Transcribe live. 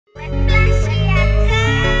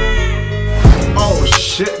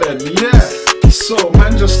shit then, yeah. So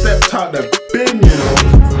man just stepped out the bin, you know.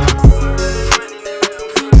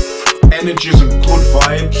 Energies and good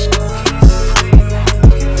vibes.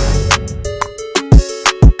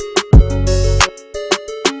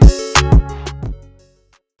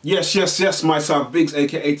 Yes, myself, Biggs,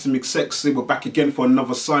 aka to Mix Sexy. We're back again for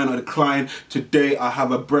another Sign or Decline. Today I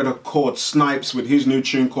have a brother called Snipez with his new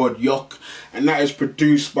tune called Yuck, and that is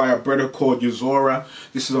produced by a brother called Yuzora.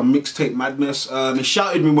 This is on Mixtape Madness. He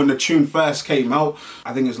shouted me when the tune first came out.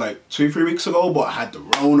 I think it was like 2-3 weeks ago, but I had the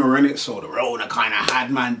Rona in it, so the Rona kind of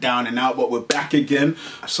had man down and out, but we're back again.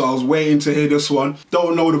 So I was waiting to hear this one.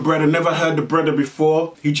 Don't know the brother, never heard the brother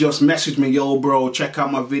before. He just messaged me, yo bro, check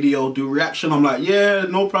out my video, do reaction. I'm like, yeah,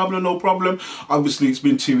 no problem. Obviously it's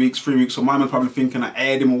been 2 weeks, 3 weeks, so my man's probably thinking I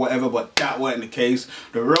aired him or whatever, but that wasn't the case.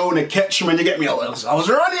 The Rona catch him and you get me. I was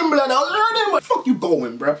running, blood, I was running. Where the fuck you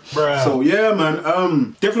going, bruh? So yeah, man,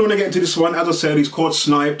 definitely want to get into this one. As I said, he's called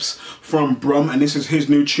Snipez from Brum, and this is his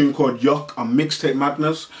new tune called Yuck on Mixtape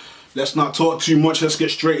Madness. Let's not talk too much, let's get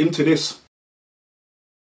straight into this.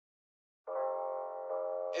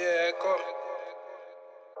 Yeah, come.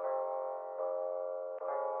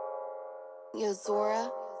 Yuzora.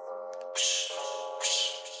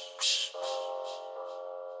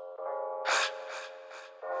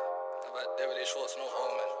 No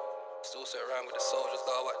omen. Still sit around with the soldiers,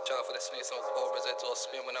 gotta watch out for the snakes and cobras. Head to a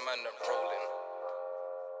spin when a man them rolling.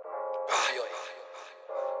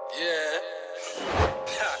 Yeah.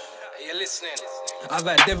 You listening? I've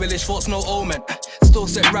had devilish thoughts, no omen. Still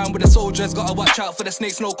sit around with the soldiers, gotta watch out for the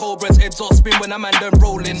snakes, no cobras. Heads all spin when a man them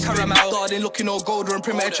rolling. Caramel, darling, looking all golden.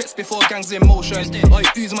 Perimeter checks before gangs in motion. Oi,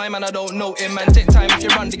 who's my man? I don't know him, man. Take time if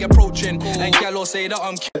you're on the approaching. And gallo say that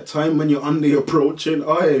I'm time when you're on the approaching,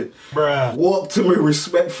 oi. Bruh. Walk to me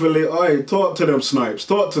respectfully, oi. Talk to them, Snipez,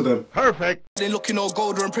 talk to them. Perfect. They looking all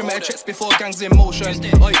golden. Perimeter checks before gangs in motion.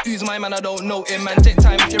 Oi, who's my man? I don't know him, man. Take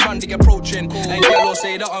time if you're on the approaching. And gallo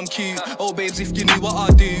say that I'm cute. Oh, babes, if you knew what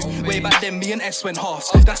I do. Way back then, me and S went halves.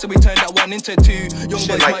 That's how we turned that one into two. Young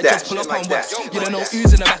boys might just pull up on wax. You don't know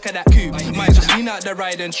who's in the back of that coupe. Might just lean out the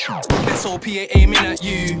ride and SOP aiming at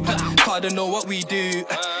you. Cause I know what we do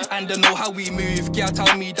and I know how we move. Girl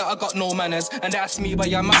tell me that I got no manners and they ask me why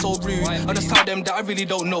am I so rude. I just tell them that I really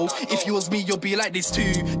don't know. If you was me, you'll be like this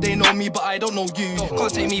too. They know me, but I don't know you.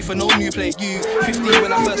 Can't take me for no new plate. You 15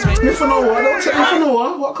 when I first met. Me for no what? Don't take me for no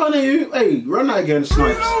what? What kind of you? Hey, run that again,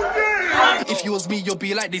 Snipez. If you was me, you'll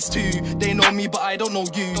be like this too. They know me, but I don't know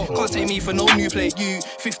you. Can't take me for no new plate. You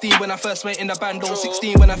 15 when I first went in the band,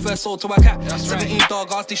 16 when I first sold to a cat. 17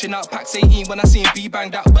 dog, I was dishing out packs. 18 when I seen B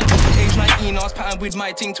banged out. Age 19, I was patterned with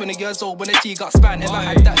my ting. 20 years old when the T got span. Ever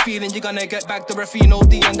had that feeling you're gonna get back? The Refino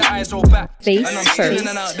D and the eyes roll back. And I'm still in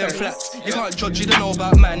and out them flats. You can't judge, you don't know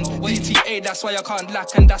about man. DTA, that's why I can't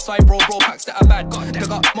lack, and that's why bro packs that are bad. They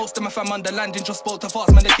got most of my fam on the landing, just spoke to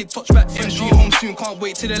fast man. The kid touch back. MG home soon, can't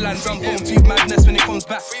wait till the land. I'm home to madness when it comes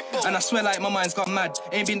back. And I swear like my mind's gone mad.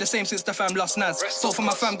 Ain't been the same since the fam lost Nizz. So for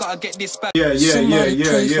my fam, gotta get this back. Yeah.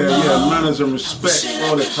 Manners and respect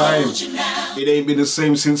all the time. It ain't been the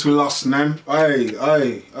same since we lost Nan.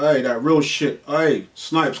 Aye, that real shit. Aye,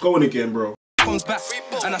 Snipez, going again, bro. Comes back,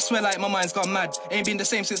 and I swear like my mind's gone mad. Ain't been the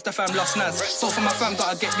same since the fam lost Nizz. So for my fam,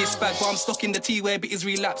 gotta get this back. But I'm stuck in the T where bit is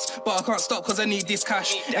relapse. But I can't stop cause I need this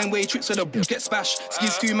cash. And way trips so the get smashed.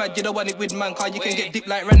 Skis too mad, you don't want it with man. Cause you can get dipped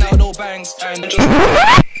like Ronaldo bangs. And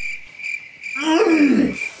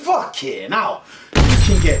fucking now. You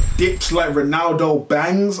can get dipped like Ronaldo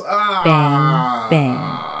bangs.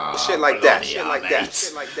 Bang. Shit like that.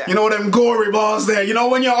 You know them gory bars there. You know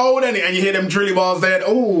when you're old and you hear them drilly bars there.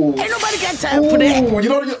 Oh, Ain't nobody got time for that. You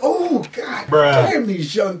know, oh god, damn,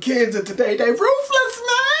 these young kids of today, they ruthless,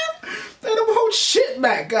 man. They don't hold shit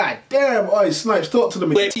back, god damn. Oi, Snipez, talk to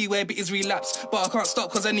them again. T where bit is relapse, but I can't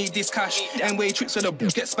stop cause I need this cash. And way trips so the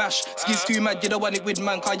get smashed. Skis too mad, you don't want it with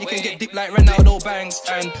man. Cause you can get dipped like Ronaldo bangs.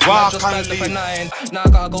 And I just banged up a 9. Now I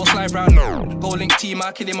gotta go slide round. Go link team,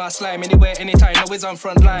 I kill him, I slime. Anywhere, anytime, always on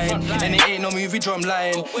front line. And it ain't no movie drum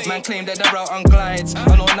line. Man claim that they're out on glides.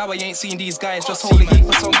 I know now I ain't seen these guys. Just holding heat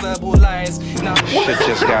for some verbal lies. Now shit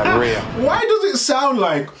just got real. Why does it sound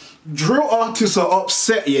like drill artists are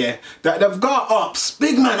upset, yeah, that they've got ups?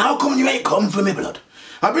 Big man, how come you ain't come for me, blood?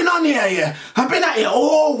 I've been on here, yeah. I've been at here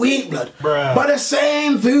all week, blood. By the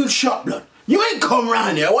same food shop, blood. You ain't come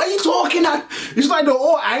round here. Why are you talking that? It's like they're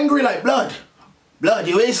all angry, like, blood,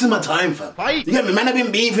 you wasting my time, fam. You get me, man? I've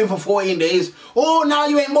been beefing for 14 days. Oh, now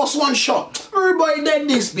you ain't boss one shot. Everybody dead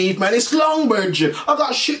this beef, man. It's long, virgin. I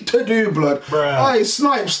got shit to do, blood. Aye,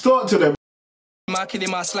 Snipez, talk to them. I kill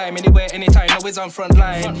him, I slime anywhere, anytime, always on front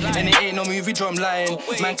line. And it ain't no movie drum line.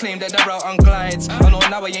 Man claim that the route on glides. I know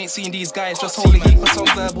now I ain't seen these guys, just hold a heap for some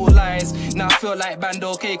verbal lies. Now I feel like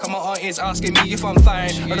Bando cake, and my aunt is asking me if I'm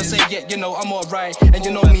fine. And I say, yeah, you know, I'm alright. And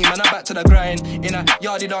you know me, man, I'm back to the grind. In a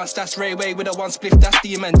yardie dance, that's Rayway with a one spliff, that's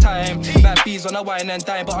demon time. Bad bees on a wine and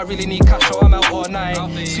dine, but I really need cash, so I'm out all night.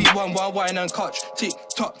 Sweet one, wine and catch. Tick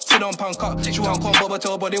tock, sit on punk up. She want combo, but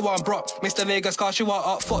her body want brock. Mr. Vegas car, she want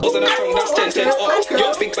up. Fuck, that's 10 up.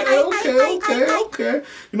 Okay.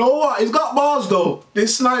 You know what? He's got bars though.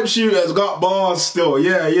 This snipe shooter's got bars still.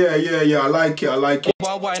 Yeah. I like it.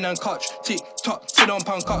 Wine and catch. Tick tock, sit on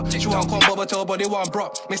punk up. She want combo, but her body want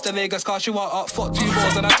brock. Mr. Vegas car, she want up. Fuck, 2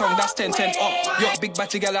 balls on her tongue, that's 10 up. Yo, big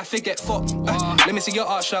batty girl, I forget fuck. Let me see your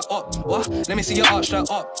arch that up. What? Let me see your arch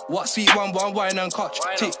that up. What? Sweet one, wine and catch.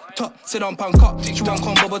 Tick tock, sit on punk up. She want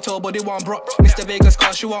combo, but her body want brock. Mr. Vegas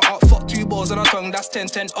car, she want up. Fuck, 2 balls on her tongue, that's 10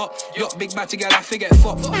 up. Yo, big batty girl, I forget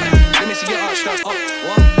fuck. Let me see your arch that up.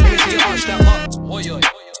 What? Let me see your arch that up.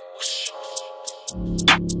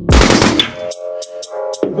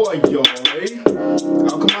 Boy, yo, eh?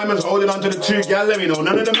 How come my man's holding on to the 2 gal? Let me know.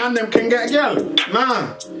 None of the man them can get a gal.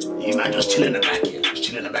 Nah. You man just chill in the back here. Just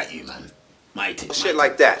chill in the back, you man. Mighty. Shit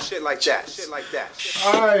like that.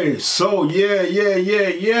 Aye, so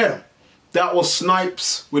yeah. That was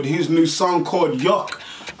Snipes with his new song called Yuck.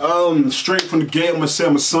 Straight from the gate, I'm gonna say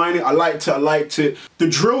I'm gonna sign it. I liked it. The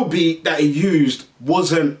drill beat that he used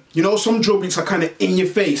wasn't, you know, some drill beats are kind of in your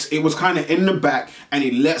face. It was kind of in the back, and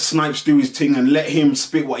he let Snipes do his thing and let him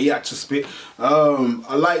spit what he had to spit.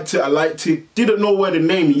 I liked it. Didn't know where the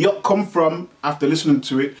name Yuck come from after listening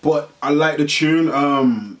to it, but I like the tune.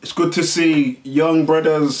 It's good to see young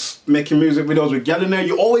brothers making music videos with gal in there.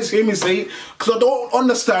 You always hear me say it, because I don't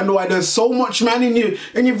understand why there's so much man in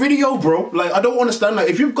your video, bro. Like, I don't understand that.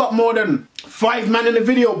 If you've got more than 5 man in the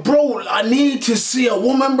video, bro, I need to see a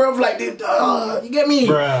woman, bro. Like, you get me?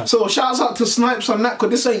 Bruh. So shouts out to Snipes on that,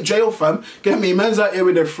 because this ain't jail, fam. Get me? Man's out here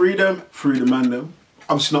with their freedom. Freedom, man, them.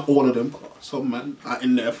 Obviously not all of them. Some man are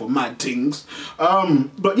in there for mad things.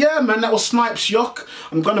 But yeah, man, that was Snipes Yuck.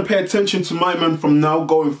 I'm gonna pay attention to my man from now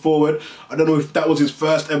going forward. I don't know if that was his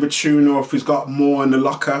first ever tune or if he's got more in the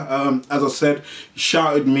locker. As I said, he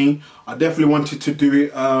shouted me. I definitely wanted to do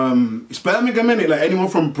it. It's Birmingham, innit? Like, anyone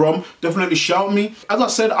from Brum, definitely shout me. As I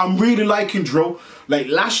said, I'm really liking drill. Like,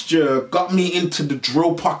 last year got me into the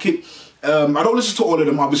drill pocket. I don't listen to all of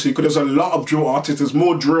them, obviously, because there's a lot of drill artists. There's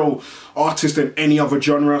more drill artists than any other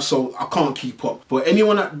genre, so I can't keep up. But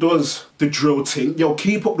anyone that does the drill thing, yo,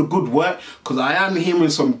 keep up the good work, because I am hearing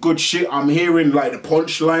some good shit. I'm hearing, like, the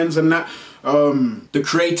punchlines and that. The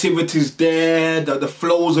creativity's there, the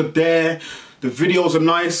flows are there, the videos are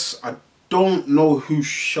nice. I don't know who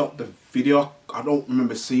shot the video. I don't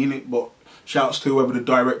remember seeing it, but shouts to whoever the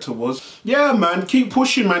director was. Yeah, man, keep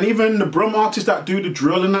pushing, man. Even the Brum artists that do the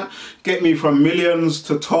drill and that get me from Millions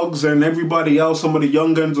to Togs and everybody else, some of the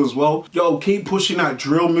young guns as well. Yo, keep pushing that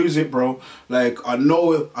drill music, bro. Like, I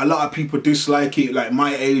know a lot of people dislike it, like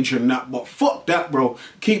my age and that, but fuck that, bro.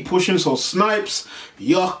 Keep pushing. So Snipes,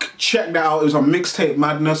 Yuck, check that out. It was on Mixtape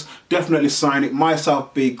Madness. Definitely sign it.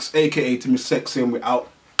 Myself Biggs, aka to me sexy, and we're out.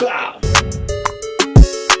 Bow.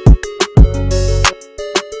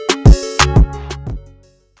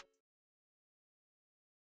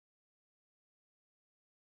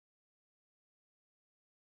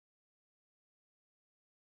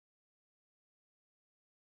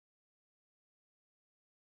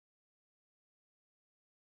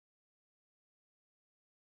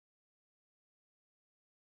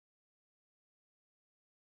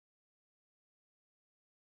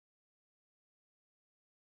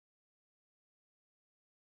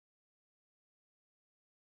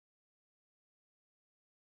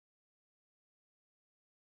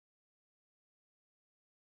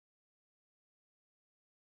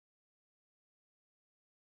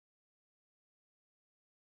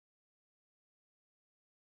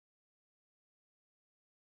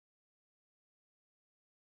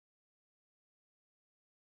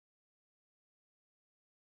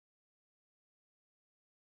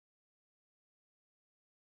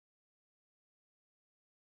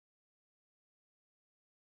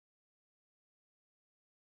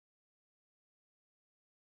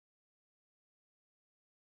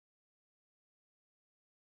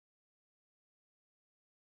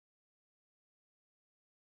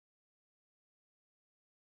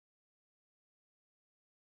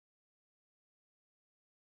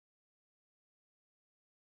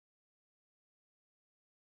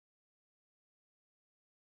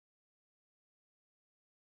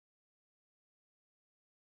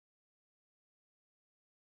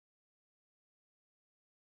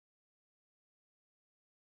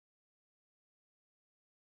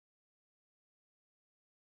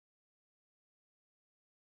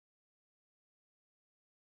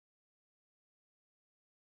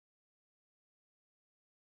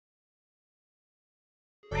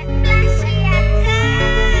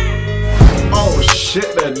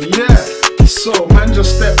 shit then, yeah. So man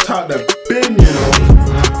just stepped out the bin, you know.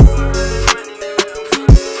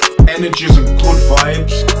 Energies and good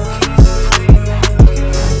vibes.